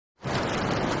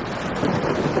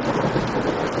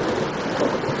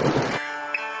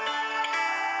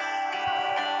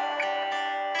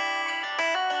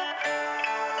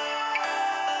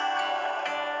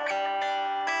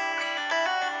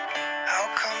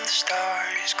the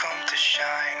stars come to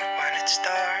shine when it's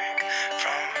dark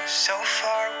from so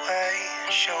far away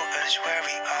and show us where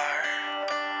we are?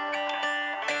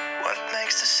 What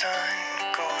makes the sun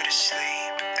go to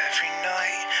sleep every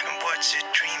night, and what's it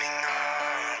dreaming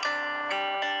of?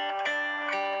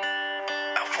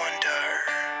 I wonder.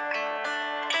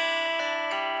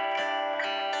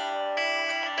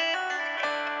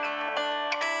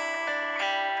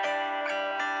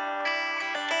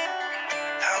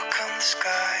 How come the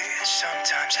sky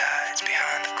sometimes hides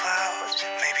behind the clouds?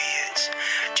 Maybe it's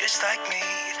just like me,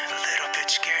 a little bit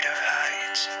scared of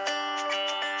heights.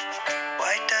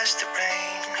 Why does the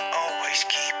rain always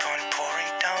keep on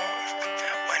pouring down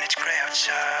when it's gray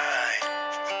outside?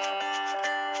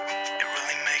 It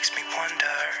really makes me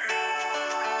wonder.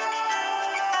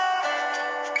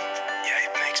 Yeah,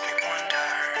 it makes me wonder.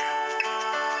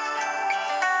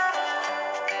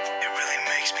 It really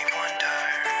makes me wonder.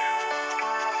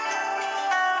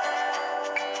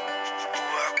 Ooh,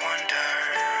 I wonder.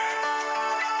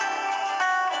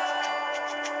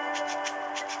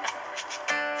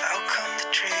 How come the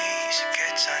trees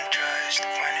gets undressed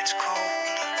when it's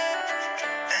cold?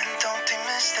 And don't they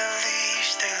miss the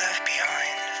leaves they left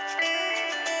behind?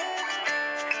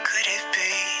 Could it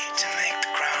be to make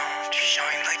the ground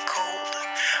shine like gold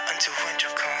until winter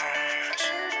comes?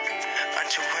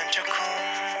 Until winter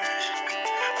comes.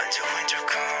 Until winter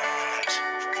comes.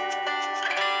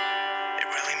 It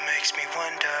really makes me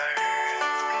wonder.